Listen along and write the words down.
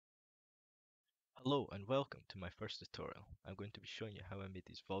Hello and welcome to my first tutorial. I'm going to be showing you how I made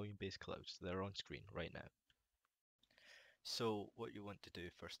these volume-based clouds that are on screen right now. So what you want to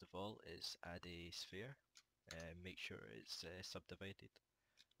do first of all is add a sphere, make sure it's subdivided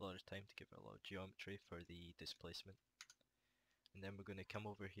a lot of time to give it a lot of geometry for the displacement. And then we're going to come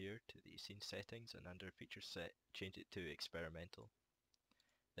over here to the scene settings and under feature set change it to experimental.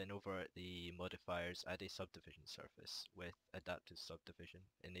 Then over at the modifiers add a subdivision surface with adaptive subdivision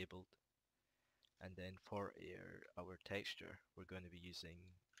enabled. And then for our texture, we're going to be using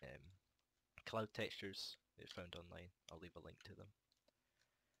um, cloud textures they found online. I'll leave a link to them.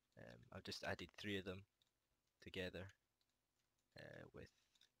 I've just added three of them together with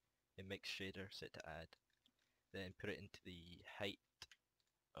a mix shader set to add. Then put it into the height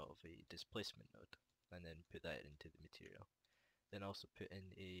of a displacement node and then put that into the material. Then also put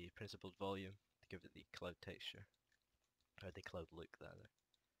in a principled volume to give it the cloud texture, or the cloud look rather.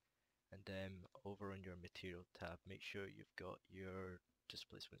 And then over on your material tab, make sure you've got your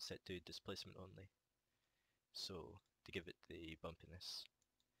displacement set to displacement only, so to give it the bumpiness.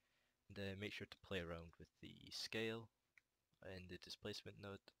 And then make sure to play around with the scale and the displacement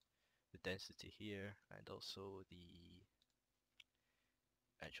node, the density here, and also the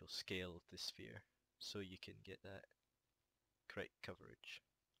actual scale of the sphere, so you can get that correct coverage.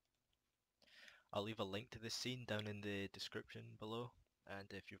 I'll leave a link to this scene down in the description below, and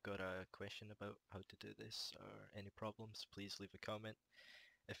if you've got a question about how to do this or any problems, please leave a comment.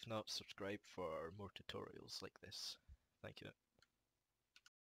 If not, subscribe for more tutorials like this. Thank you.